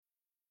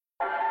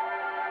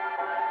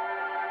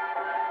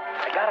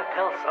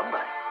tell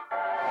somebody.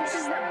 This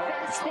is the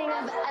best thing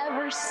I've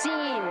ever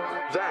seen.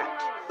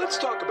 That. Let's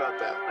talk about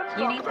that.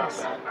 You need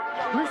this.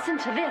 Listen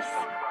to this.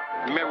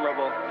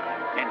 Memorable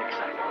and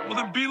exciting. Well,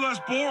 then be less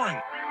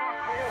boring.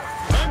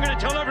 I'm going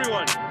to tell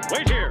everyone.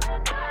 Wait here.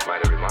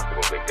 Mighty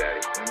remarkable, Big Daddy.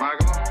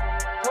 Remarkable?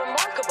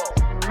 Remarkable.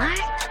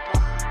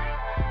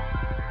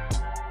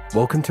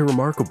 Welcome to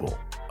Remarkable,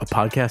 a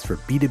podcast for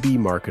B2B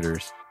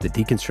marketers that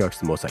deconstructs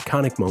the most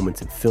iconic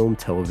moments in film,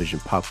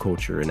 television, pop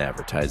culture, and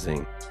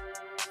advertising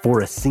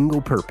for a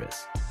single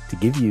purpose, to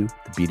give you,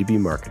 the B2B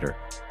marketer,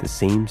 the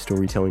same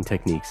storytelling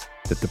techniques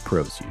that the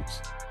pros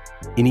use.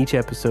 In each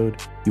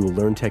episode, you will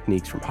learn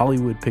techniques from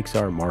Hollywood,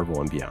 Pixar, Marvel,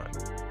 and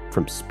beyond,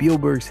 from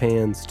Spielberg's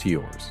hands to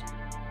yours,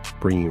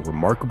 bringing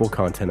remarkable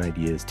content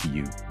ideas to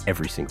you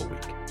every single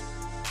week.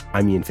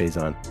 I'm Ian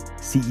Faison,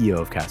 CEO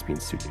of Caspian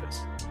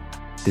Studios.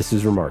 This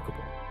is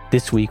Remarkable.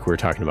 This week, we're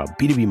talking about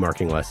B2B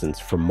marketing lessons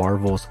from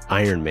Marvel's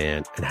Iron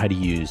Man and how to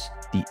use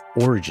the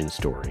origin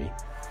story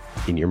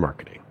in your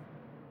marketing.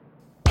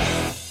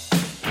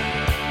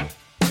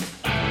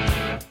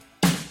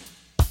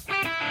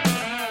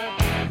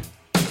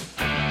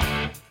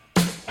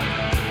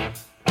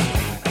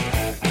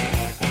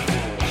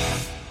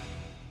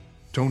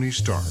 Tony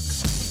Stark.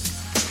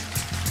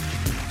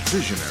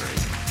 Visionary.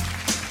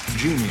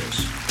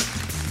 Genius.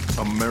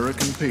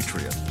 American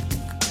patriot.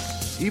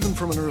 Even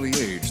from an early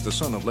age, the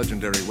son of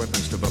legendary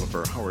weapons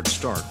developer Howard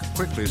Stark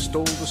quickly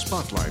stole the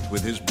spotlight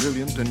with his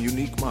brilliant and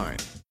unique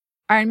mind.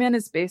 Iron Man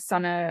is based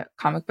on a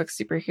comic book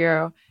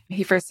superhero.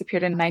 He first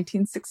appeared in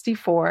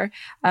 1964,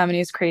 and he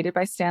was created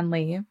by Stan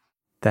Lee.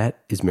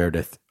 That is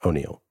Meredith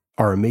O'Neill,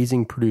 our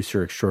amazing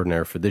producer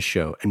extraordinaire for this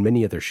show and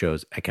many other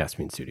shows at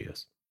Caspian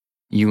Studios.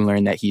 You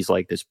learn that he's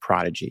like this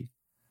prodigy,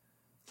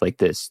 like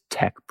this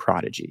tech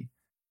prodigy.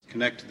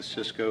 Connect to the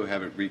Cisco,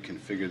 have it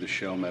reconfigure the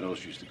shell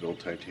metals, use the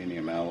gold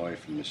titanium alloy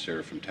from the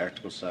Seraphim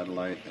tactical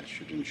satellite. That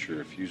should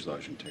ensure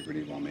fuselage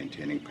integrity while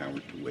maintaining power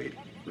to weight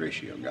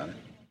ratio. Got it?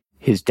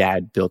 His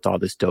dad built all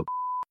this dope,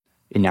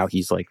 and now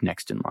he's like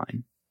next in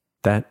line.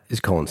 That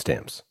is Colin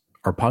Stamps,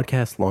 our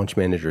podcast launch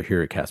manager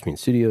here at Caspian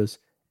Studios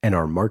and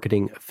our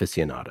marketing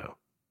aficionado.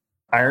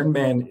 Iron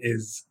Man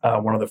is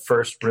one of the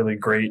first really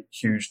great,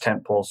 huge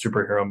tentpole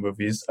superhero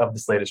movies of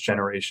this latest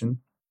generation.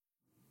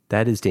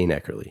 That is Dane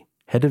Eckerly,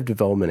 head of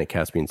development at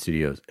Caspian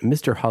Studios and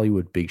Mr.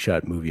 Hollywood big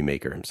shot movie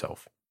maker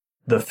himself.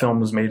 The film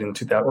was made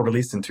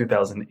released in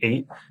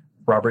 2008.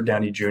 Robert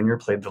Downey Jr.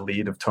 played the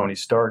lead of Tony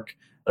Stark.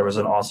 There was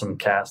an awesome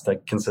cast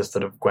that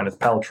consisted of Gwyneth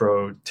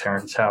Paltrow,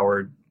 Terrence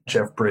Howard,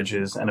 Jeff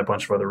Bridges, and a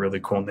bunch of other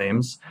really cool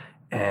names.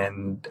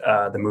 And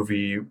the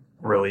movie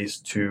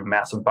released to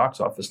massive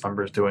box office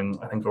numbers, doing,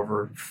 I think,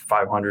 over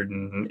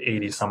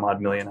 580 some odd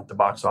million at the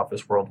box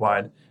office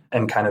worldwide,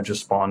 and kind of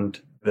just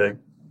spawned the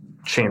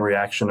chain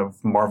reaction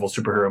of Marvel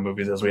superhero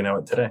movies as we know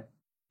it today.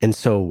 And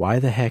so why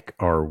the heck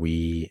are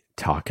we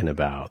talking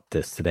about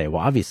this today?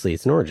 Well, obviously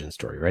it's an origin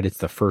story, right? It's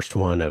the first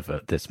one of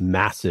this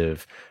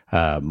massive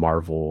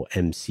Marvel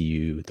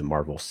MCU, the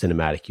Marvel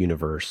Cinematic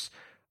Universe.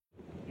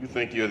 You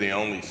think you're the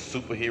only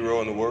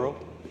superhero in the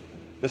world?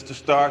 Mr.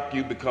 Stark,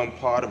 you become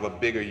part of a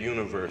bigger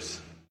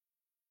universe.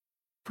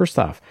 First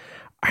off,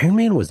 Iron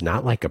Man was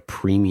not like a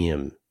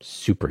premium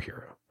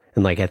superhero.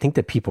 And I think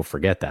that people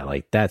forget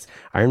that.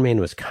 Iron Man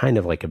was kind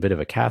of like a bit of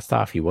a cast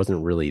off. He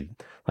wasn't really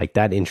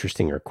that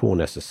interesting or cool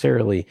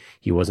necessarily.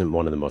 He wasn't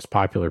one of the most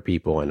popular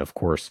people. And of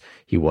course,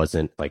 he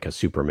wasn't like a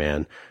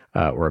Superman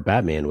or a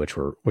Batman, which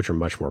were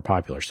much more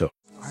popular. So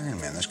Iron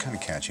Man, that's kind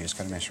of catchy. It's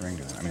got a nice ring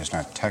to it. I mean, it's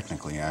not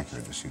technically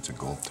accurate to see it's a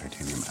gold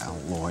titanium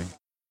alloy.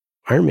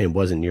 Iron Man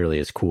wasn't nearly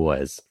as cool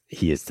as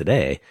he is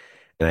today.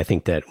 And I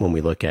think that when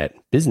we look at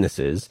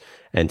businesses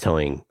and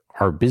telling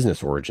our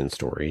business origin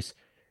stories,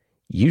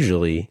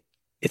 usually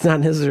it's not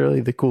necessarily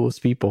the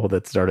coolest people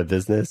that start a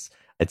business.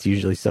 It's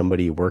usually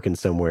somebody working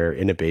somewhere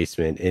in a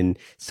basement, in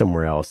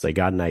somewhere else. They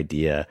got an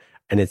idea,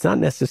 and it's not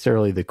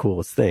necessarily the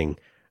coolest thing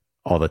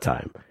all the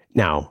time.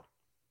 Now,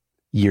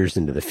 years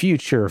into the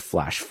future,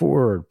 flash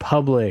forward,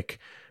 public,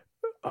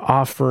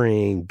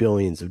 offering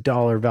billions of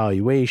dollar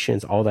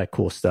valuations, all that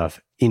cool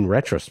stuff. In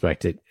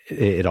retrospect,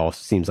 it all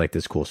seems like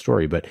this cool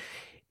story. But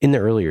in the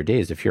earlier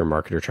days, if you're a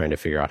marketer trying to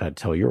figure out how to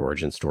tell your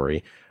origin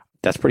story,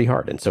 that's pretty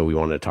hard. And so we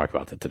wanted to talk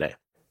about that today.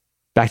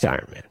 Back to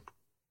Iron Man.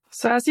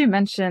 So as you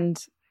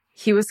mentioned,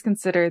 he was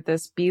considered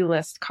this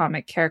B-list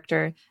comic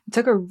character. It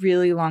took a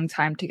really long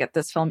time to get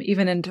this film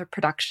even into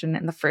production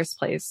in the first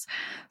place.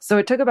 So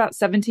it took about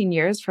 17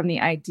 years from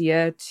the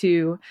idea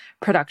to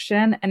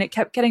production, and it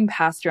kept getting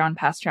passed around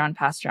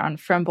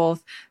from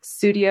both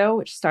studio,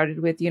 which started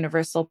with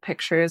Universal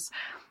Pictures,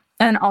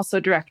 and also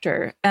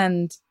director.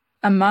 And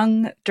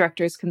among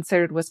directors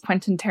considered was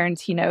Quentin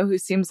Tarantino, who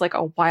seems like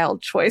a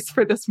wild choice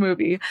for this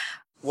movie.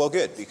 Well,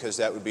 good, because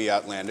that would be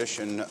outlandish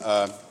and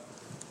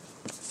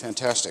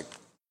fantastic.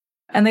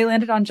 And they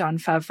landed on Jon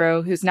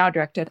Favreau, who's now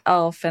directed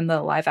Elf and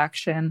the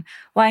live-action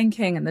Lion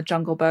King and The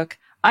Jungle Book.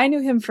 I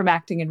knew him from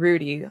acting in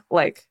Rudy,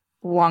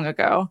 long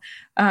ago.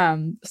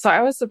 So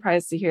I was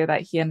surprised to hear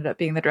that he ended up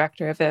being the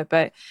director of it,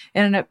 but it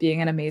ended up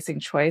being an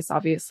amazing choice,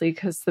 obviously,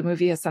 because the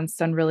movie has since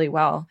done really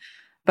well.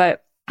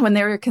 But when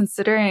they were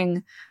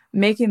considering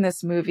making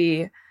this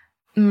movie,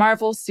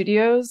 Marvel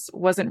Studios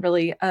wasn't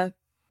really a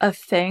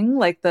thing.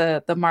 Like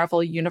the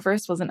Marvel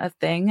universe wasn't a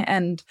thing.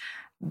 And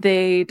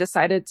they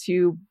decided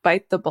to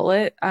bite the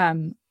bullet.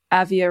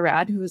 Avi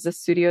Arad, who was the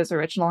studio's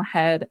original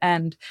head,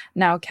 and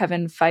now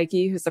Kevin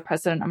Feige, who's the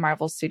president of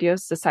Marvel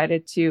Studios,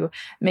 decided to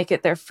make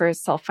it their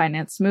first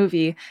self-financed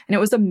movie. And it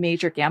was a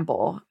major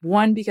gamble.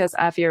 One, because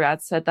Avi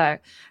Arad said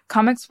that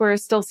comics were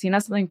still seen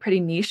as something pretty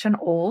niche and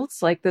old.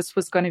 Like this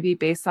was going to be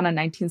based on a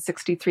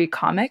 1963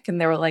 comic. And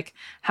they were like,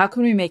 how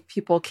can we make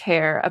people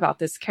care about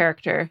this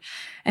character?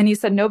 And he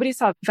said nobody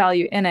saw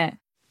value in it.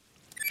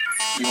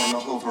 You are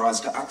not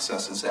authorized to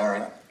access this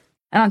area.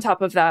 And on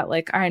top of that,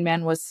 like Iron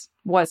Man was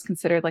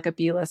considered like a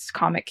B-list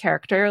comic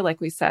character,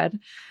 like we said.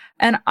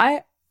 And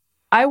I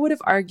would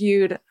have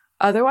argued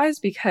otherwise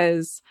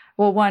because,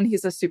 well, one,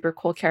 he's a super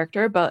cool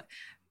character, but...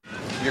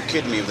 You're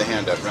kidding me with the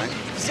hand up, right?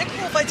 Is it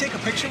cool if I take a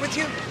picture with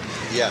you?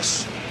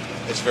 Yes,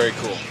 it's very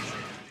cool.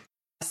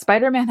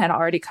 Spider-Man had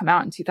already come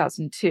out in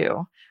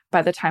 2002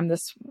 by the time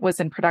this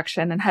was in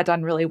production and had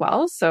done really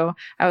well. So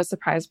I was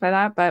surprised by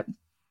that. But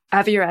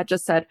Avi Arad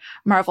just said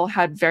Marvel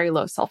had very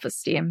low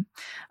self-esteem,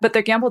 but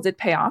their gamble did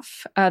pay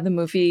off. The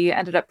movie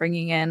ended up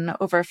bringing in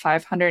over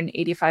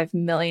 $585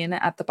 million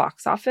at the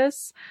box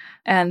office.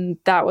 And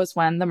that was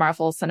when the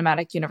Marvel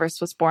Cinematic Universe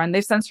was born.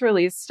 They've since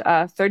released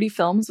 30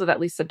 films with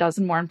at least a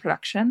dozen more in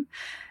production.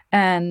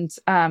 And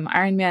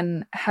Iron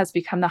Man has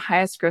become the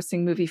highest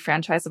grossing movie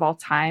franchise of all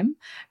time,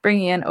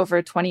 bringing in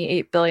over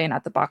 $28 billion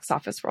at the box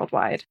office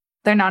worldwide.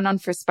 They're now known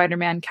for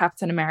Spider-Man,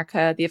 Captain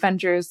America, the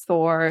Avengers,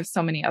 Thor,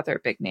 so many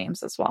other big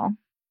names as well.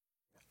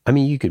 I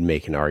mean, you could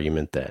make an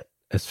argument that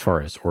as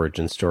far as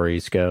origin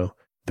stories go,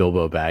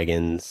 Bilbo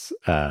Baggins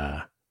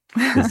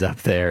is up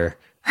there.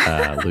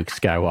 Luke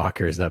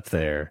Skywalker is up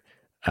there.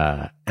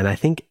 And I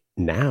think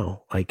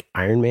now, like,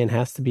 Iron Man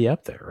has to be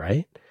up there,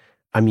 right?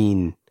 I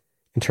mean,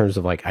 in terms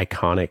of like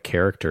iconic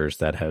characters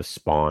that have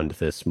spawned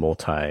this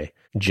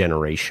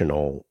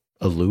multi-generational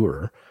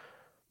allure.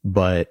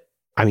 But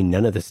I mean,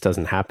 none of this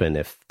doesn't happen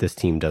if this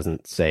team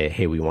doesn't say,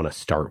 hey, we want to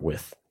start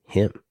with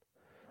him.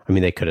 I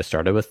mean, they could have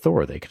started with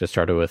Thor. They could have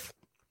started with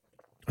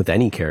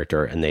any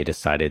character, and they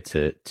decided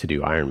to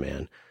do Iron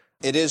Man.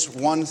 It is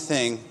one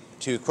thing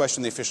to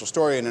question the official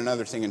story and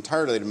another thing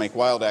entirely to make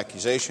wild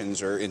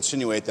accusations or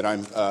insinuate that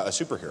I'm a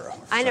superhero.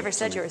 I never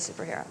said you were a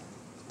superhero.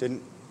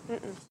 Didn't?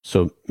 Mm-mm.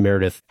 So,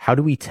 Meredith, how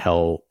do we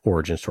tell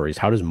origin stories?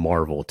 How does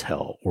Marvel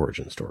tell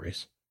origin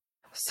stories?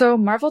 So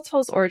Marvel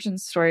tells origin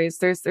stories.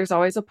 There's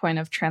always a point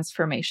of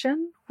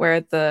transformation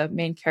where the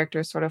main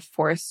character is sort of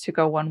forced to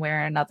go one way or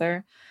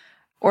another.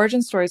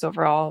 Origin stories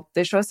overall,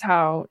 they show us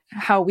how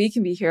we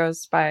can be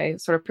heroes by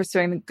sort of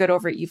pursuing the good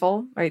over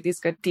evil, right?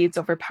 These good deeds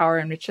over power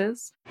and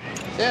riches.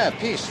 Yeah,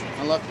 peace.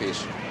 I love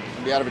peace.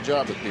 I'll be out of a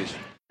job with peace.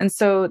 And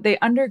so they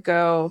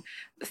undergo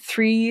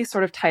 3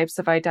 sort of types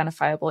of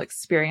identifiable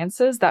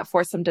experiences that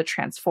force them to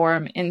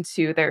transform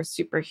into their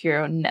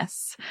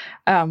superhero-ness.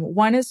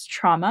 One is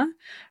trauma.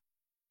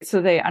 So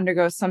they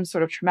undergo some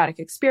sort of traumatic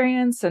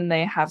experience and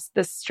they have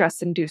this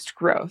stress-induced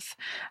growth.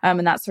 And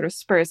that sort of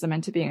spurs them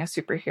into being a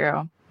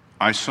superhero.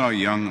 I saw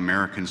young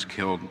Americans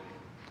killed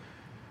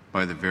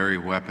by the very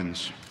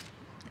weapons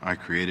I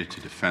created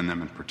to defend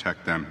them and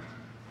protect them.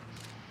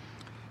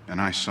 And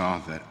I saw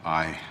that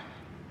I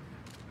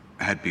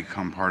had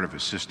become part of a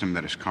system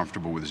that is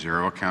comfortable with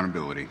zero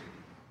accountability.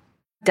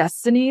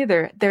 Destiny,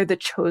 they're the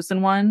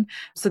chosen one.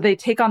 So they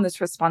take on this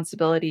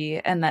responsibility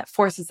and that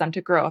forces them to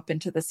grow up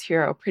into this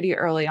hero pretty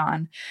early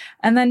on.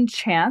 And then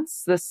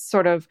chance, this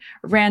sort of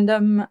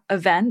random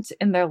event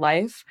in their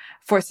life,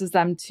 forces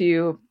them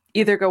to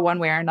either go one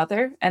way or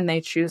another, and they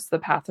choose the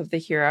path of the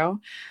hero.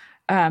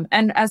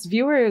 And as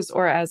viewers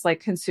or as like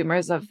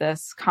consumers of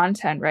this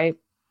content, right,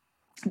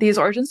 these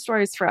origin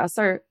stories for us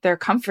they're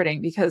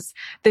comforting because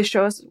they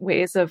show us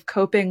ways of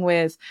coping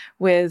with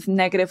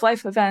negative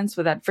life events,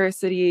 with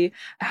adversity,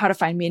 how to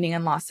find meaning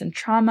in loss and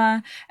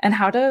trauma, and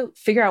how to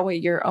figure out what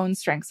your own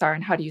strengths are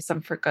and how to use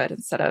them for good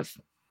instead of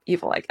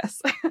evil, I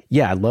guess.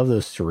 Yeah, I love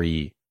those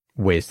 3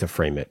 ways to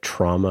frame it: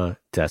 trauma,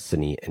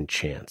 destiny, and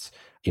chance.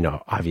 You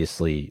know,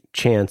 obviously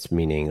chance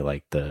meaning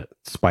like the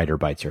spider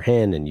bites your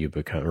hand and you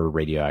become a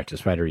radioactive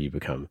spider, you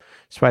become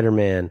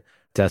Spider-Man.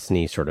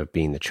 Destiny sort of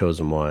being the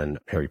chosen one,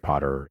 Harry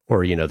Potter,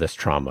 or, you know, this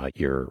trauma,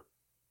 your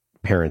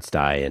parents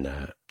die in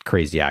a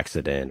crazy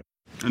accident.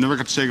 I never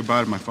got to say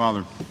goodbye to my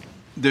father.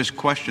 There's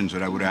questions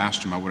that I would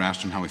ask him. I would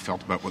ask him how he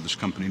felt about what this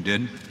company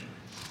did,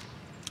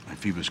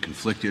 if he was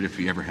conflicted, if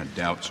he ever had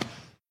doubts.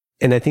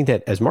 And I think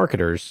that as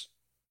marketers,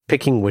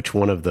 picking which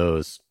one of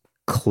those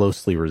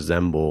closely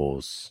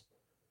resembles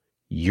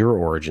your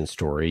origin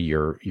story,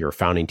 your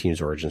founding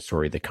team's origin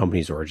story, the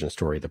company's origin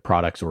story, the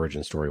product's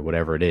origin story,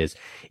 whatever it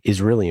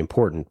is really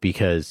important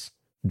because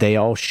they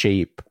all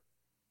shape,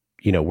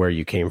 you know, where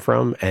you came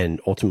from and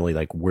ultimately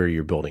like where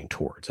you're building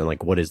towards and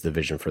like what is the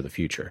vision for the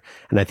future.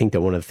 And I think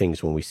that one of the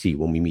things when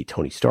we meet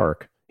Tony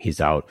Stark,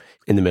 he's out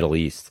in the Middle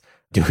East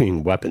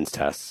doing weapons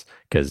tests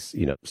because,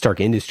 you know,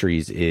 Stark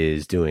Industries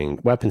is doing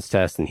weapons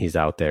tests and he's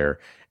out there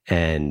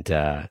and,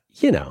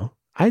 you know,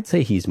 I'd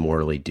say he's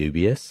morally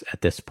dubious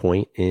at this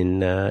point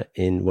in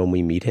when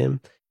we meet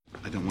him.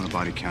 I don't want a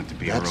body count to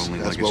be our only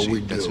legacy. That's what we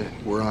do. That's it.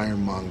 We're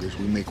ironmongers.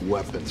 We make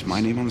weapons. It's my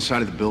name on the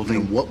side of the building.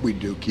 And what we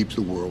do keeps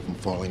the world from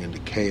falling into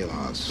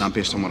chaos. Not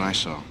based on what I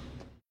saw.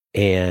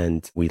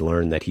 And we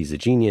learn that he's a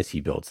genius. He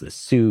builds this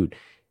suit.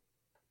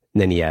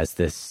 And then he has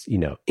this,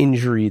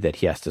 injury that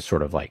he has to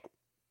sort of like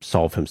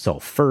solve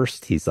himself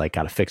first. He's like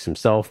got to fix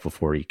himself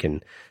before he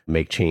can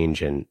make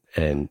change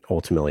and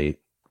ultimately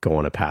go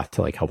on a path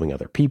to like helping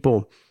other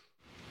people.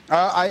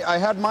 I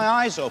had my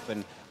eyes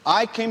open.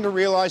 I came to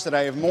realize that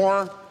I have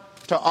more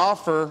to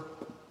offer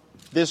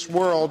this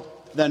world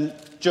than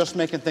just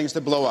making things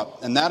that blow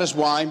up. And that is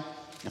why,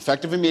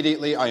 effective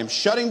immediately, I am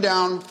shutting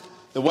down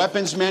the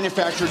weapons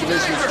manufacturer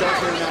division of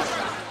Stark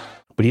International.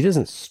 But he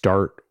doesn't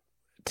start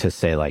to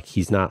say like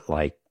he's not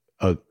like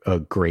a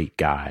great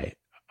guy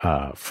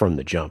from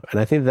the jump. And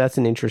I think that's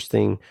an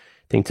interesting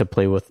thing to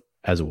play with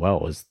as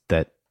well, is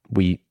that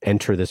we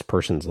enter this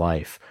person's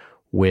life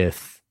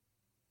with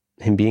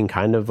him being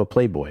kind of a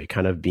playboy,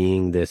 kind of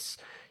being this,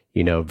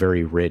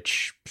 very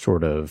rich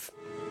sort of.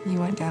 You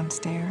went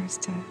downstairs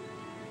to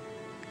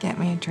get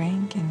me a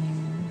drink and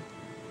you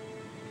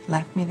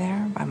left me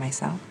there by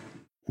myself.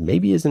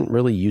 Maybe isn't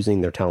really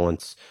using their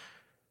talents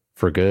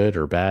for good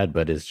or bad,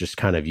 but is just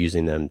kind of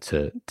using them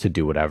to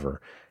do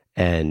whatever.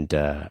 And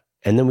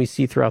then we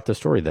see throughout the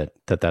story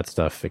that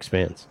stuff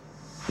expands.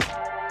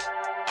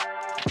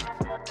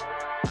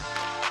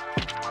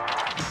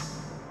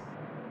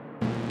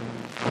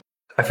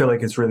 I feel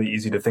like it's really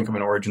easy to think of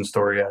an origin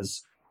story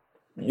as,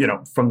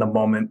 from the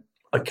moment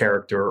a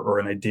character or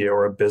an idea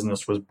or a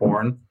business was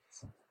born,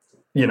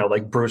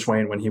 like Bruce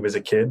Wayne when he was a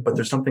kid. But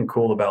there's something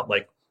cool about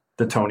like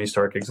the Tony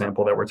Stark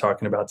example that we're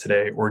talking about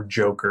today, or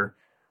Joker,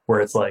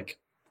 where it's like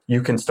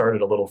you can start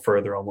it a little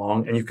further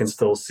along and you can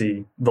still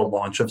see the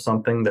launch of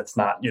something that's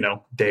not,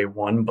 day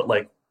one, but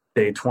like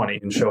day 20,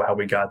 and show how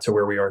we got to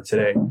where we are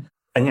today.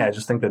 And yeah, I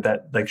just think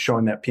that like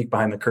showing that peek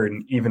behind the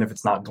curtain, even if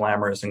it's not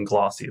glamorous and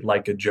glossy,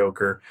 like a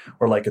Joker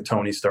or like a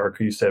Tony Stark,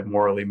 who you said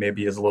morally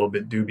maybe is a little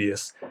bit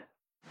dubious.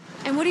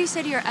 And what do you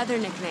say to your other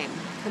nickname,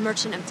 the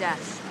Merchant of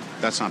Death?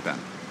 That's not bad.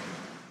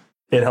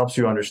 It helps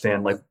you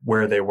understand like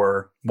where they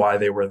were, why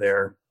they were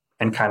there,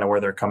 and kind of where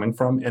they're coming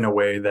from in a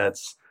way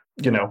that's,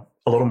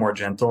 a little more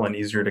gentle and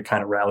easier to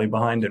kind of rally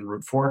behind and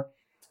root for.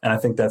 And I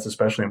think that's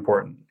especially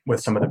important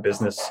with some of the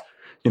business,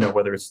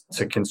 whether it's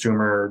to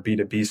consumer or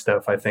B2B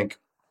stuff. I think,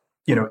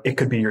 it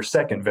could be your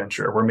second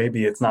venture where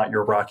maybe it's not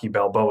your Rocky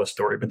Balboa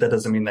story, but that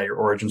doesn't mean that your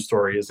origin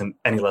story isn't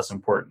any less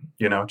important.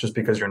 Just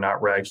because you're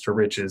not rags to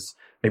riches,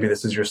 maybe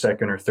this is your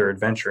second or third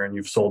venture and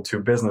you've sold 2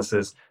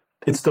 businesses.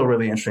 It's still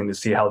really interesting to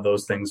see how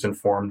those things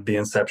informed the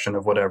inception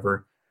of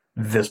whatever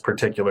this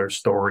particular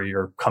story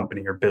or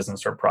company or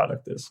business or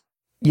product is.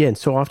 Yeah. And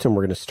so often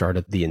we're going to start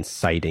at the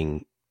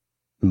inciting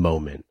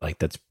moment. Like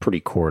that's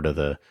pretty core to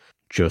the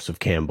Joseph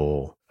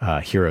Campbell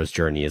hero's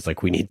journey, is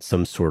like we need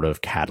some sort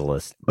of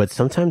catalyst. But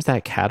sometimes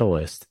that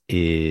catalyst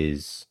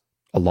is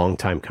a long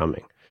time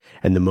coming.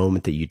 And the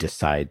moment that you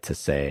decide to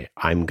say,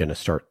 I'm going to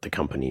start the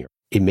company,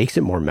 it makes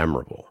it more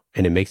memorable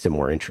and it makes it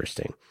more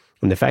interesting.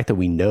 And the fact that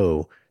we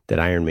know that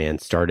Iron Man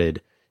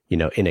started,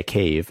 in a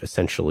cave,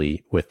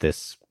 essentially with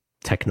this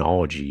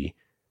technology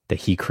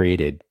that he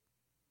created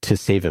to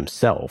save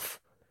himself,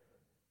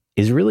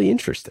 is really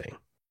interesting.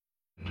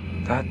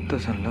 That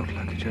doesn't look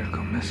like a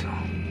Jericho missile.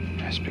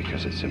 That's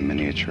because it's a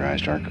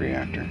miniaturized arc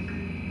reactor.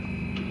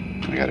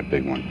 I got a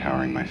big one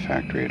powering my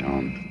factory at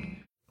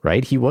home.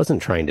 Right? He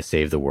wasn't trying to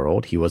save the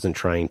world. He wasn't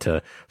trying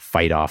to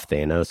fight off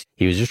Thanos.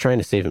 He was just trying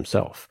to save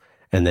himself.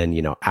 And then,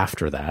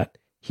 after that,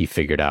 he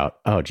figured out,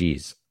 oh,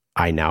 geez,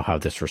 I now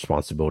have this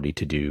responsibility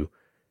to do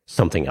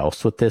something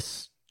else with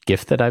this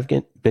gift that I've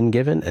been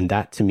given. And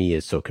that to me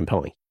is so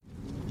compelling.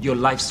 Your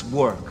life's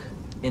work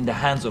in the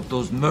hands of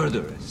those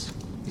murderers.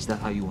 Is that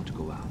how you want to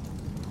go out?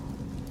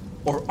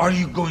 Or are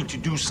you going to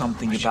do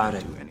something about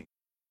it?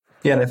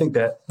 Yeah, and I think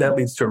that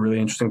leads to a really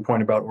interesting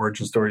point about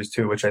origin stories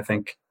too, which I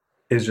think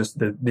is just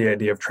the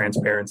idea of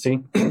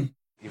transparency.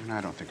 Even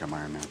I don't think I'm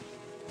Iron Man.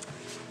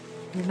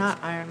 You're not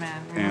Iron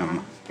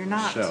Man. You're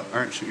not. So, all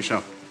right, shoot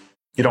yourself.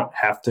 You don't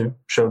have to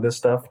show this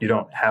stuff. You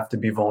don't have to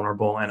be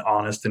vulnerable and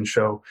honest and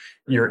show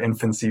your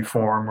infancy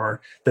form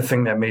or the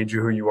thing that made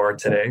you who you are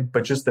today.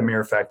 But just the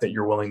mere fact that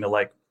you're willing to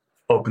like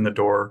open the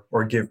door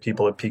or give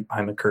people a peek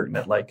behind the curtain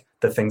at like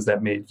the things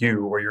that made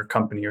you or your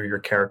company or your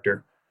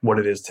character what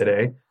it is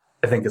today,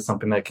 I think is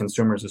something that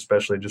consumers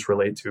especially just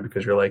relate to,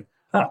 because you're like,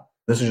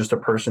 this is just a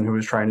person who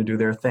is trying to do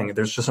their thing.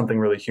 There's just something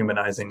really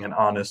humanizing and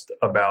honest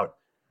about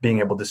being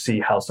able to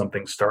see how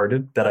something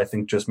started that I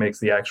think just makes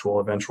the actual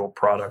eventual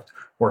product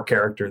or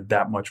character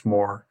that much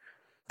more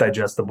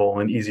digestible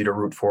and easy to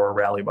root for or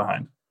rally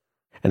behind.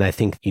 And I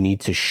think you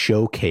need to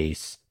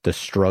showcase the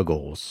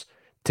struggles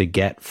to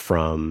get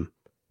from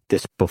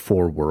this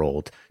before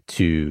world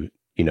to,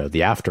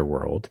 the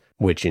afterworld,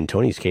 which in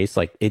Tony's case,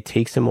 like it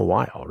takes him a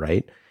while,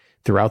 right?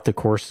 Throughout the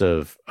course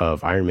of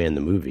Iron Man,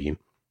 the movie,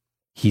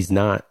 he's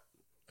not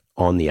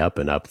on the up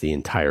and up the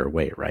entire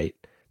way, right?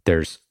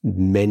 there's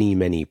many,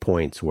 many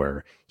points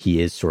where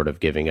he is sort of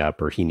giving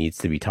up or he needs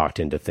to be talked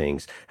into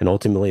things. And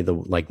ultimately,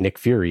 Nick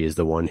Fury is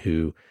the one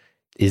who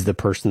is the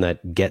person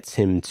that gets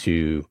him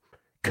to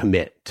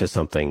commit to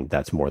something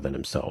that's more than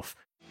himself.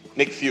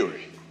 Nick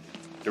Fury,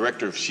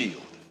 director of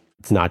S.H.I.E.L.D.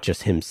 It's not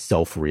just him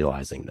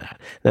self-realizing that.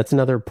 That's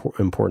another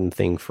important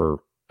thing for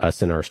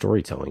us in our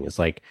storytelling. Is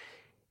like,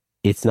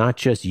 it's not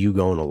just you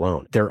going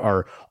alone. There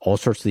are all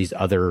sorts of these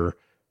other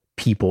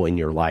people in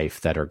your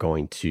life that are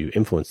going to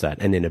influence that.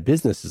 And in a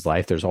business's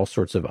life, there's all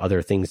sorts of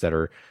other things that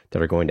are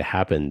going to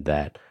happen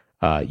that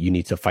you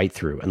need to fight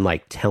through. And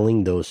like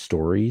telling those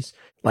stories,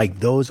 like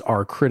those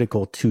are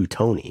critical to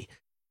Tony.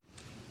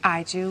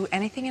 I do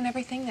anything and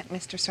everything that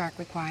Mr. Stark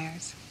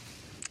requires,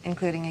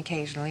 including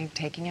occasionally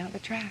taking out the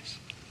trash.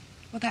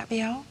 Will that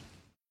be all?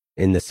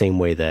 In the same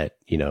way that,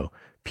 you know,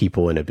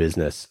 people in a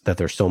business, that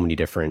there's so many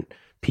different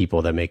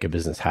people that make a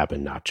business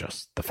happen, not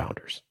just the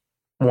founders.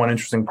 One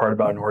interesting part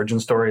about an origin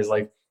story is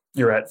like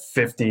you're at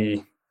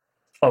 50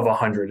 of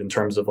 100 in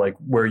terms of like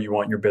where you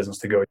want your business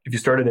to go. If you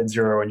started at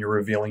 0 and you're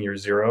revealing your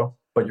 0,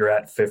 but you're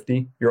at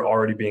 50, you're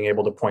already being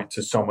able to point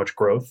to so much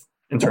growth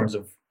in terms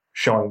of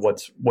showing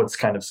what's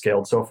kind of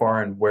scaled so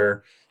far and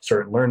where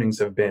certain learnings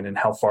have been and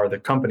how far the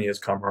company has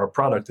come or a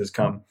product has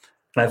come.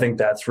 And I think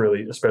that's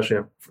really, especially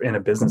in a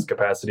business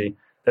capacity,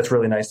 that's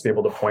really nice to be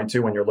able to point to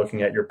when you're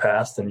looking at your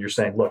past and you're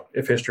saying, look,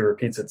 if history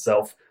repeats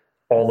itself,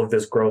 all of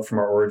this growth from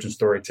our origin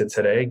story to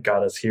today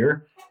got us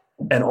here.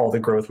 And all the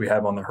growth we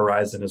have on the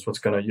horizon is what's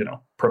going to, you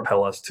know,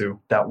 propel us to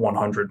that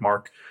 100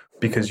 mark,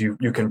 because you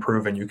can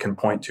prove and you can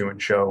point to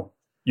and show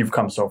you've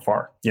come so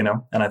far, you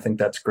know? And I think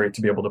that's great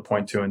to be able to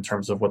point to in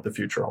terms of what the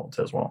future holds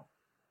as well.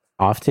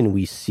 Often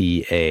we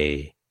see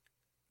a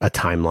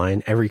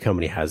timeline. Every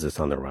company has this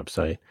on their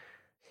website.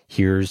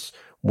 Here's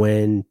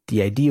when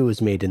the idea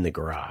was made in the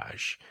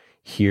garage.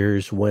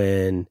 Here's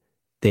when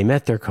they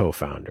met their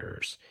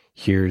co-founders.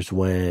 Here's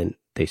when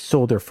they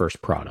sold their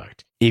first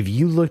product. If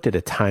you looked at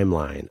a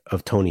timeline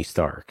of Tony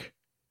Stark,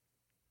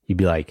 you'd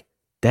be like,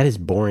 that is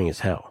boring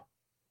as hell,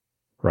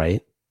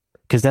 right?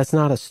 Because that's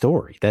not a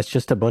story. That's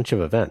just a bunch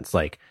of events.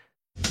 Like,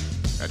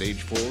 at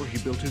age 4, he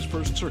built his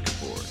first circuit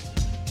board.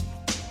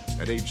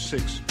 At age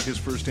 6, his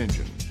first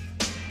engine.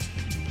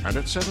 And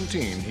at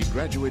 17, he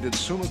graduated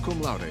summa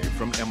cum laude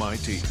from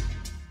MIT.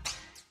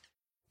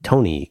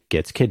 Tony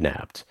gets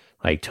kidnapped.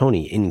 Like,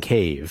 Tony in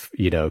cave,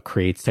 you know,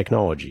 creates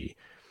technology.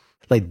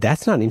 Like,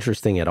 that's not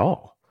interesting at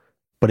all.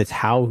 But it's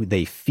how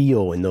they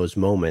feel in those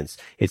moments.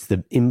 It's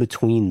the in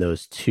between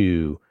those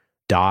two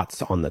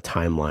dots on the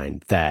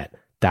timeline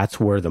that's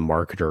where the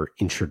marketer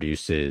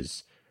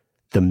introduces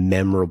the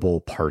memorable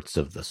parts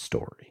of the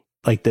story.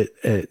 Like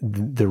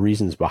the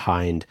reasons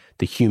behind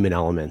the human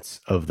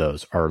elements of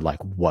those are like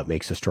what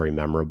makes a story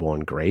memorable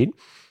and great.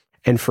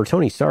 And for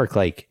Tony Stark,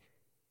 like,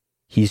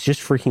 he's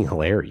just freaking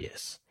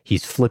hilarious.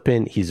 He's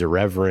flippant, he's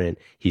irreverent,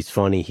 he's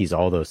funny, he's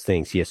all those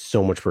things. He has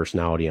so much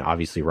personality. And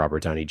obviously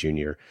Robert Downey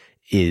Jr.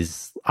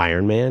 is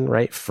Iron Man,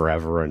 right?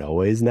 Forever and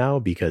always now,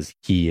 because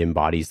he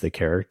embodies the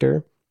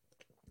character.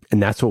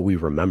 And that's what we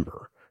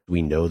remember.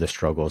 We know the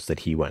struggles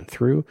that he went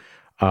through,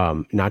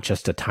 not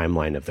just a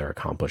timeline of their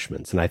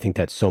accomplishments. And I think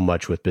that so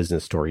much with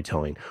business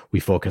storytelling,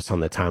 we focus on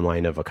the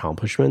timeline of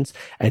accomplishments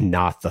and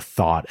not the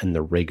thought and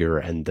the rigor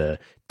and the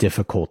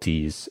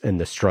difficulties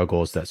and the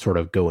struggles that sort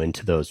of go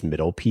into those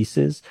middle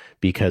pieces,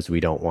 because we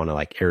don't want to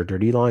like air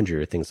dirty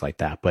laundry or things like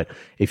that. But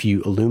if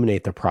you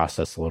illuminate the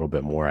process a little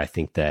bit more, I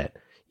think that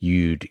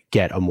you'd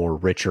get a more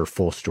richer,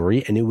 full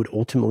story, and it would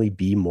ultimately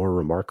be more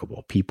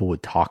remarkable. People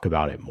would talk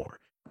about it more.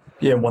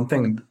 Yeah, one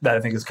thing that I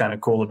think is kind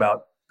of cool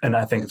about, and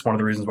I think it's one of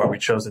the reasons why we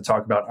chose to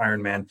talk about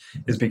Iron Man,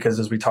 is because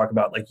as we talk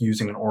about like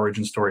using an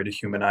origin story to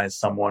humanize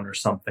someone or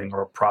something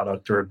or a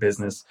product or a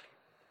business,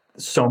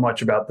 so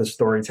much about the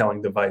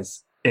storytelling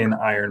device in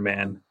Iron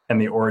Man and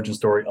the origin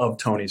story of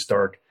Tony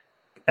Stark.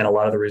 And a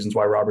lot of the reasons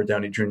why Robert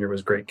Downey Jr.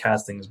 was great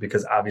casting is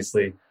because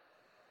obviously,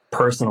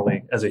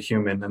 personally, as a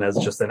human and as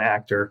just an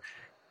actor,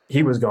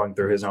 he was going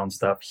through his own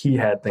stuff. He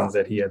had things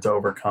that he had to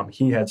overcome.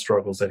 He had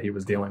struggles that he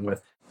was dealing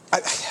with.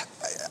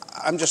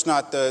 I'm just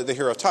not the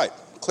hero type,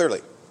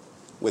 clearly,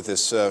 with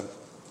this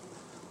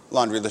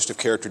laundry list of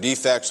character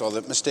defects, all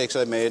the mistakes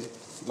I made,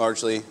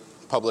 largely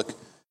public.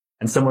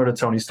 And similar to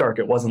Tony Stark,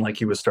 it wasn't like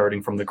he was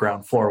starting from the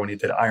ground floor when he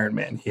did Iron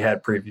Man. He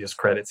had previous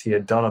credits. He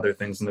had done other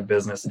things in the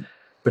business.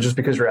 But just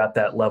because you're at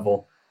that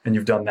level and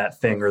you've done that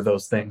thing or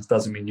those things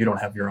doesn't mean you don't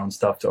have your own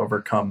stuff to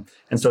overcome.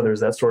 And so there's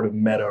that sort of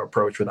meta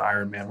approach with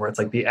Iron Man where it's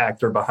like the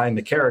actor behind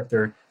the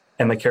character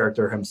and the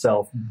character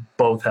himself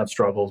both have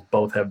struggles,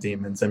 both have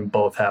demons, and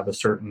both have a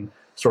certain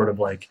sort of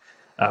like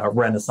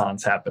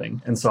renaissance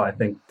happening. And so I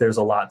think there's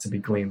a lot to be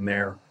gleaned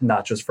there,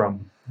 not just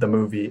from the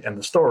movie and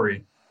the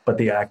story, but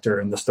the actor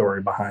and the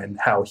story behind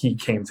how he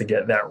came to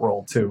get that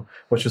role too,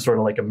 which is sort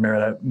of like a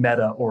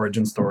meta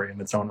origin story in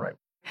its own right.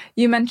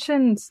 You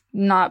mentioned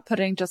not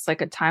putting just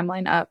like a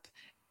timeline up.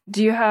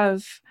 Do you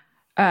have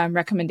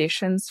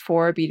recommendations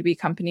for B2B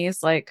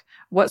companies? Like,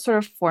 what sort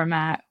of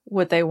format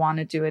would they want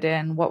to do it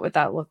in? What would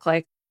that look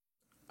like?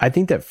 I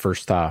think that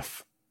first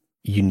off,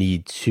 you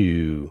need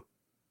to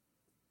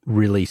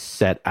really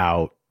set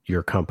out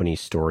your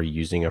company's story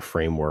using a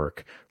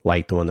framework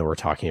like the one that we're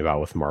talking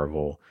about with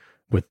Marvel,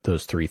 with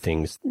those 3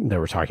 things that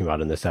we're talking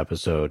about in this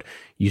episode,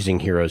 using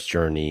hero's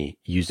journey,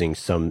 using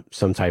some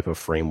type of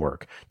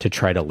framework to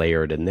try to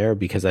layer it in there,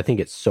 because I think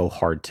it's so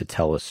hard to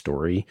tell a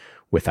story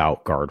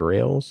without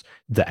guardrails.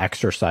 The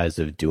exercise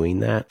of doing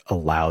that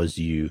allows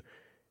you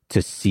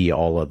to see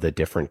all of the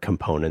different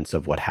components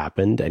of what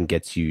happened and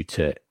gets you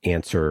to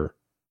answer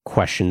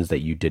questions that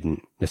you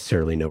didn't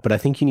necessarily know. But I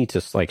think you need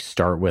to like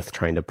start with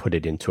trying to put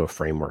it into a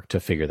framework to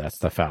figure that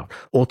stuff out.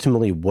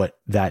 Ultimately, what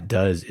that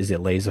does is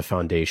it lays a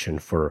foundation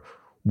for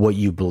what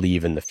you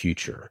believe in the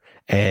future.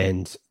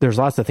 And there's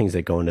lots of things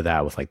that go into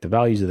that with like the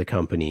values of the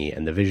company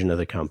and the vision of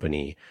the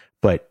company.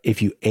 But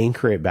if you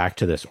anchor it back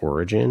to this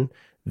origin,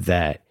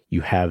 that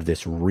you have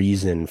this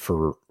reason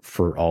for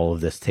all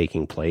of this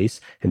taking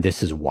place, and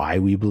this is why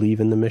we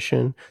believe in the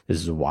mission,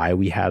 this is why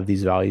we have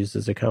these values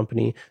as a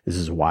company, this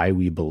is why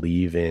we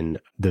believe in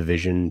the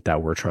vision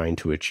that we're trying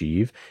to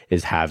achieve,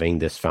 is having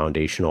this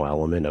foundational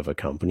element of a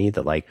company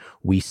that like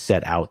we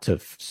set out to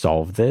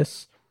solve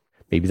this.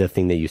 Maybe the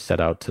thing that you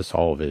set out to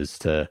solve is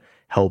to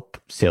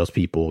help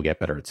salespeople get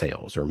better at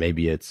sales, or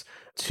maybe it's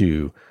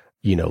to,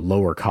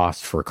 lower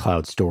costs for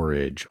cloud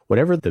storage.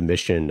 Whatever the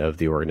mission of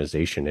the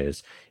organization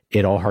is,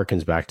 it all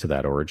harkens back to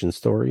that origin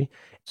story.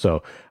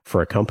 So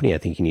for a company, I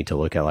think you need to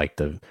look at like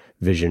the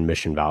vision,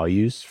 mission,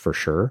 values for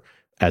sure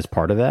as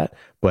part of that,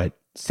 but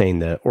saying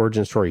the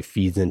origin story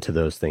feeds into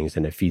those things,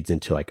 and it feeds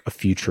into like a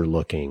future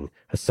looking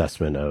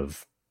assessment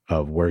of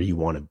where you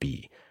want to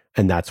be.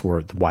 And that's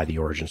why the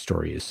origin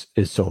story is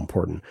so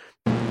important.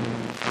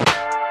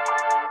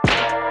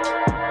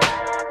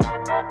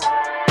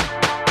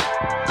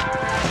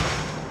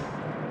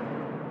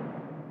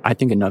 I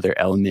think another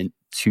element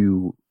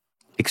to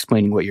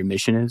explaining what your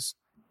mission is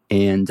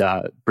and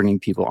bringing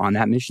people on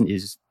that mission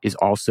is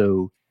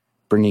also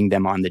bringing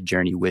them on the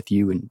journey with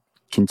you and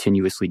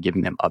continuously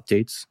giving them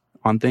updates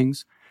on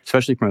things,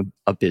 especially from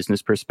a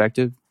business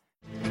perspective.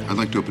 I'd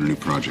like to open a new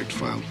project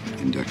file,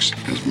 indexed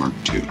as Mark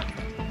II.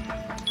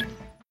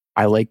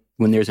 I like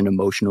when there's an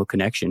emotional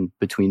connection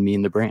between me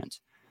and the brand.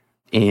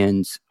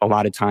 And a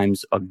lot of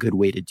times a good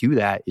way to do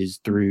that is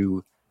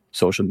through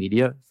social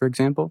media, for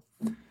example.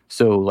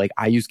 So like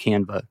I use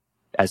Canva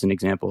as an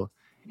example,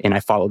 and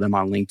I follow them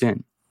on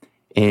LinkedIn.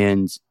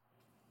 And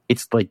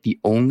it's like the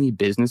only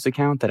business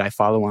account that I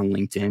follow on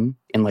LinkedIn,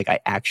 and like I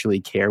actually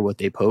care what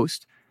they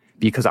post,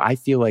 because I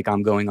feel like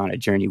I'm going on a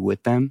journey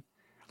with them.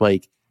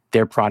 Like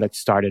their product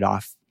started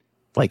off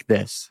like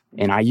this,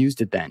 and I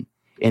used it then.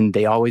 And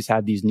they always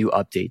have these new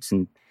updates,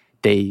 and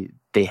they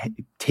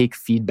take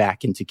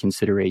feedback into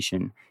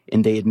consideration,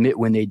 and they admit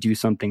when they do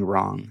something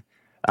wrong.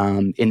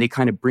 And they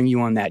kind of bring you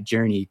on that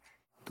journey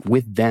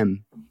with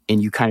them,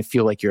 and you kind of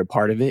feel like you're a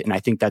part of it. And I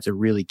think that's a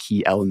really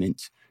key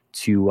element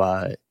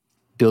to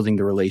building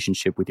the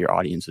relationship with your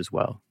audience as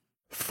well.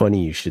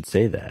 Funny you should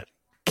say that.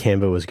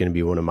 Canva was going to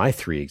be one of my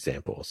 3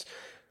 examples.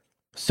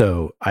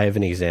 So I have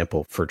an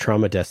example for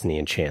Trauma, Destiny,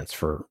 and Chance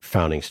for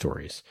founding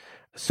stories.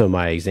 So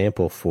my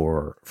example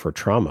for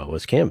Trauma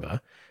was Canva,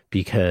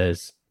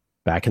 because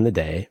back in the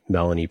day,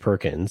 Melanie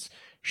Perkins,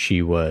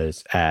 she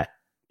was at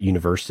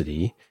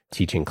university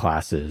teaching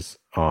classes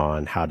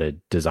on how to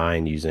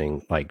design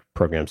using like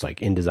programs like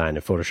InDesign and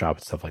Photoshop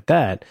and stuff like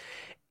that.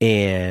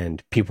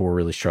 And people were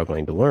really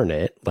struggling to learn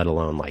it, let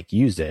alone like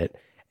use it.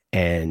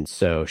 And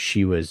so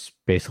she was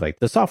basically like,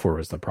 the software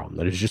was the problem,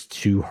 that it was just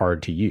too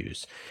hard to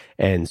use.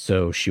 And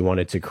so she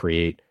wanted to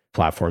create a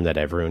platform that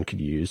everyone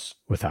could use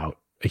without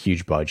a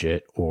huge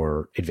budget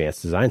or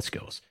advanced design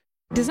skills.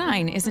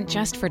 Design isn't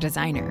just for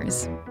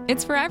designers.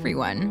 It's for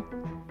everyone.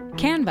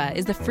 Canva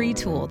is the free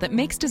tool that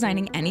makes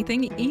designing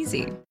anything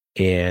easy.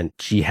 And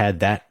she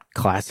had that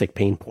classic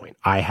pain point.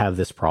 I have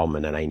this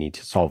problem and I need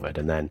to solve it.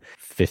 And then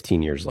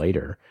 15 years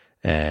later,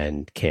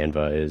 and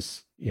Canva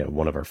is,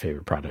 one of our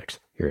favorite products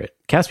here at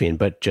Caspian,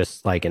 but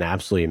just like an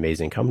absolutely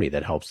amazing company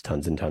that helps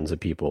tons and tons of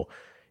people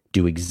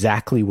do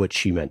exactly what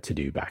she meant to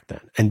do back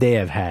then. And they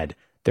have had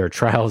their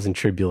trials and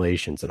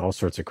tribulations and all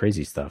sorts of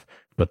crazy stuff,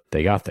 but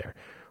they got there.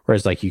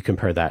 Whereas like you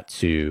compare that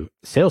to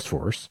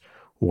Salesforce,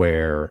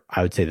 where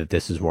I would say that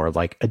this is more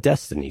like a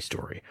destiny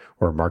story,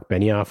 where Mark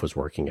Benioff was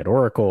working at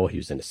Oracle. He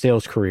was in a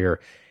sales career,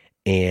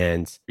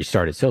 and he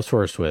started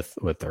Salesforce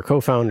with their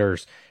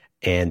co-founders,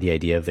 and the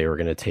idea of they were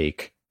going to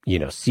take,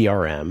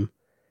 CRM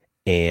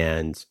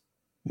and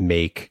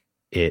make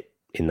it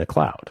in the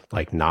cloud,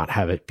 like not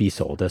have it be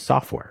sold as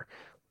software,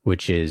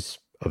 which is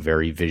a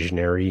very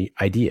visionary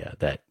idea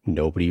that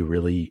nobody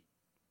really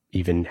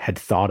even had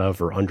thought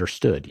of or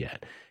understood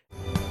yet.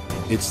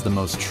 It's the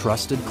most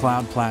trusted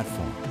cloud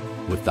platform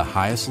with the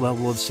highest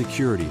level of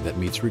security that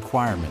meets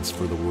requirements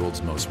for the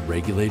world's most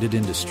regulated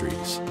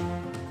industries.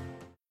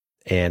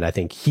 And I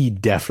think he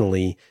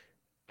definitely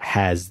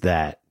has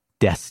that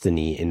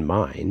destiny in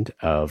mind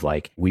of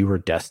like, we were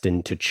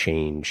destined to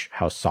change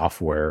how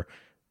software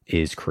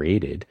is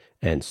created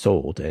and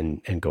sold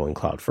and going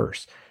cloud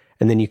first.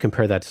 And then you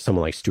compare that to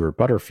someone like Stuart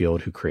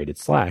Butterfield, who created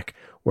Slack,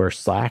 where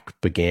Slack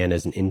began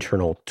as an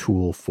internal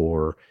tool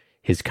for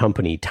his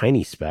company,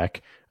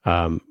 TinySpec,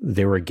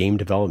 They were a game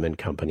development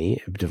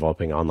company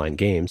developing online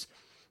games,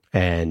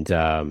 and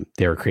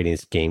they were creating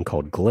this game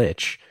called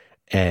Glitch,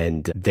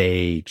 and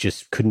they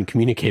just couldn't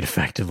communicate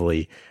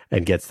effectively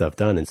and get stuff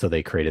done. And so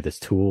they created this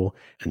tool,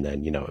 and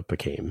then, it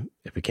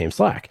became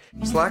Slack.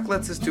 Slack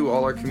lets us do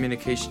all our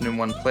communication in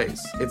one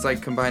place. It's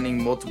like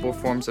combining multiple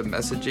forms of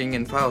messaging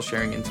and file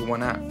sharing into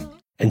one app.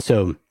 And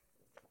so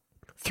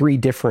 3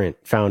 different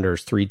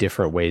founders, 3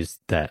 different ways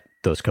that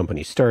those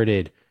companies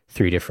started,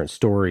 3 different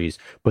stories,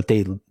 but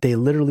they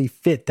literally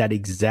fit that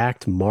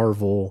exact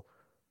Marvel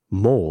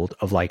mold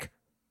of like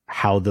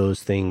how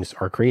those things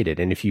are created.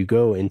 And if you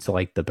go into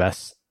like the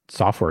best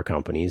software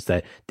companies,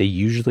 that they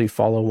usually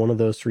follow one of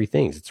those 3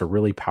 things. It's a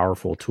really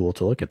powerful tool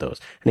to look at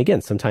those. And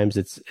again, sometimes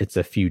it's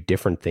a few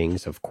different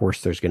things. Of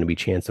course, there's going to be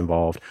chance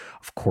involved.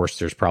 Of course,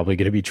 there's probably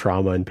going to be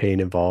trauma and pain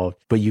involved,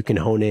 but you can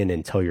hone in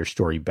and tell your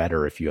story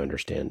better if you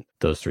understand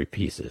those 3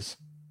 pieces.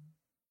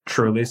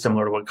 Truly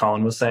similar to what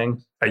Colin was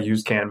saying. I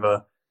used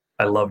Canva.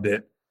 I loved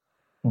it,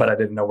 but I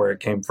didn't know where it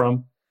came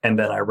from. And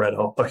then I read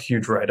a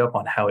huge write-up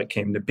on how it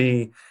came to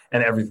be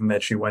and everything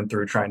that she went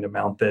through trying to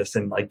mount this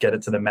and like get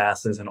it to the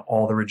masses and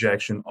all the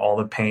rejection, all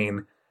the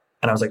pain.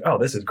 And I was like, oh,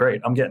 this is great.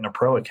 I'm getting a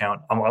pro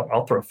account.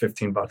 I'll throw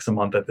 $15 a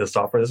month at this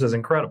software. This is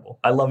incredible.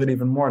 I love it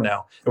even more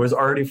now. It was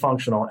already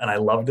functional and I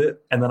loved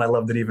it. And then I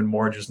loved it even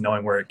more just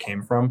knowing where it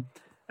came from.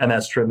 And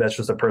that's true. That's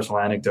just a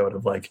personal anecdote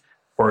of like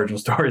origin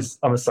stories.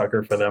 I'm a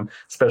sucker for them,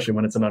 especially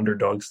when it's an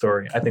underdog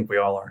story. I think we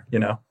all are,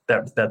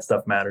 that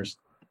stuff matters.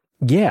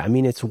 Yeah, I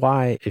mean, it's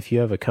why if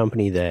you have a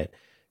company that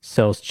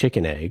sells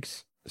chicken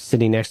eggs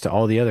sitting next to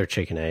all the other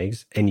chicken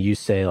eggs, and you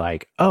say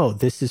like, oh,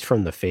 this is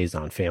from the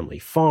Faison family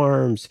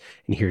farms,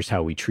 and here's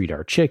how we treat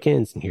our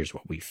chickens, and here's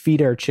what we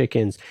feed our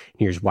chickens,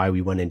 and here's why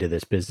we went into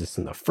this business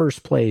in the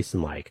first place,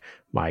 and like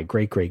my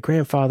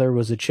great-great-grandfather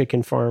was a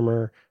chicken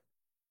farmer.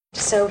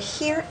 So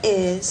here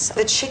is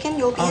the chicken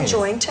you'll be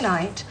enjoying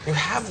tonight. You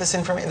have this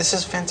information. This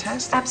is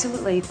fantastic.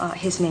 Absolutely.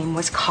 His name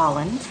was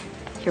Colin.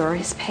 Here are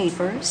his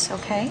papers,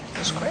 okay?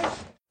 That's great.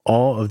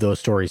 All of those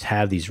stories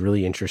have these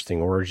really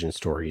interesting origin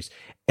stories,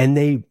 and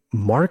they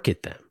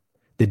market them.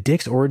 The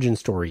Dick's origin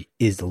story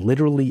is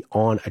literally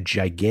on a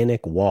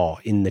gigantic wall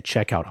in the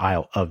checkout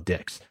aisle of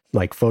Dick's,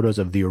 like photos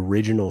of the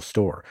original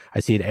store. I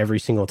see it every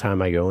single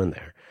time I go in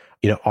there.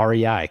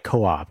 REI,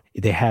 Co-op,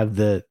 they have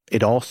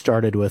it all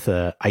started with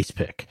a ice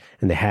pick,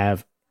 and they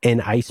have an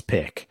ice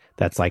pick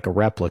that's like a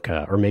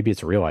replica, or maybe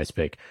it's a real ice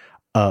pick,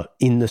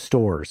 in the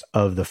stores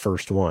of the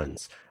first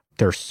ones.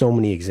 There's so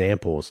many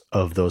examples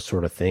of those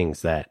sort of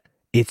things that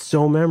it's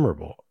so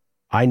memorable.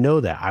 I know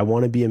that. I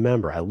want to be a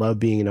member. I love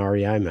being an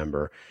REI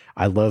member.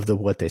 I love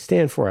what they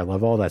stand for. I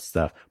love all that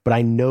stuff. But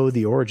I know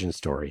the origin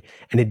story.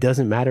 And it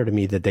doesn't matter to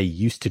me that they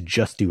used to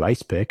just do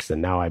ice picks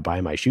and now I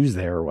buy my shoes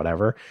there or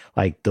whatever.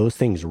 Like, those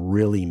things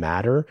really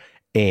matter.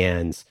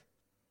 And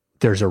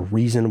there's a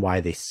reason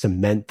why they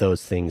cement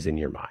those things in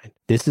your mind.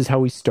 This is how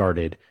we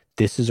started.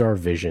 This is our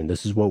vision.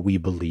 This is what we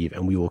believe.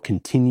 And we will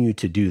continue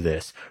to do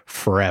this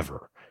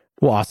forever.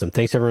 Well, awesome.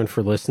 Thanks everyone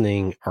for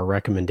listening. Our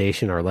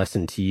recommendation, our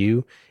lesson to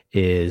you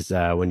is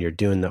when you're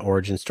doing the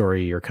origin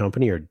story of your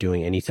company or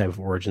doing any type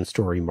of origin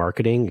story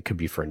marketing, it could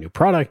be for a new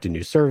product, a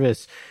new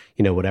service,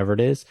 whatever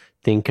it is,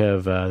 think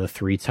of the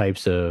 3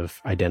 types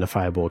of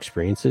identifiable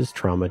experiences: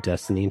 trauma,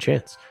 destiny, and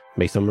chance.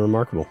 Make them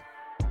remarkable.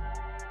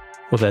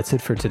 Well, that's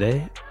it for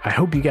today. I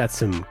hope you got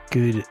some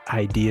good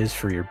ideas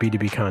for your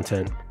B2B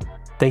content.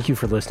 Thank you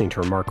for listening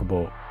to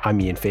Remarkable.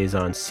 I'm Ian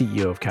Faison,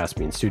 CEO of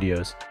Caspian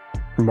Studios.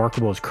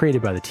 Remarkable is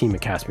created by the team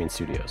at Caspian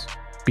Studios,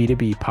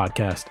 B2B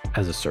podcast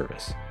as a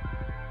service.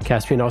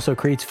 Caspian also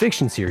creates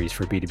fiction series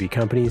for B2B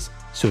companies,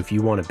 so if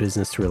you want a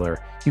business thriller,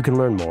 you can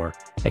learn more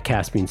at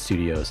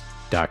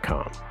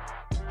caspianstudios.com.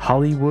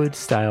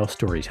 Hollywood-style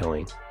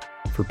storytelling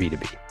for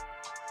B2B.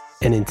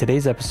 And in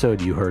today's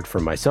episode, you heard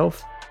from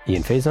myself,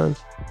 Ian Faison,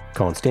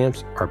 Colin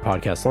Stamps, our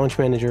podcast launch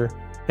manager,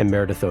 and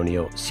Meredith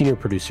O'Neill, senior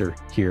producer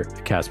here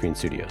at Caspian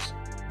Studios.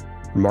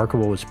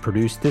 Remarkable was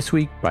produced this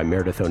week by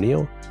Meredith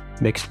O'Neill,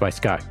 mixed by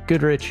Scott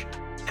Goodrich,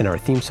 and our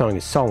theme song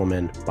is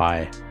Solomon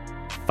by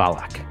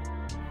Falak.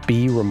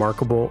 Be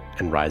remarkable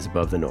and rise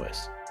above the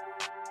noise.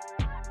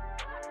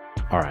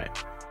 All right.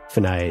 If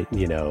I,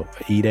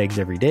 eat eggs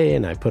every day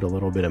and I put a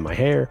little bit in my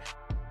hair,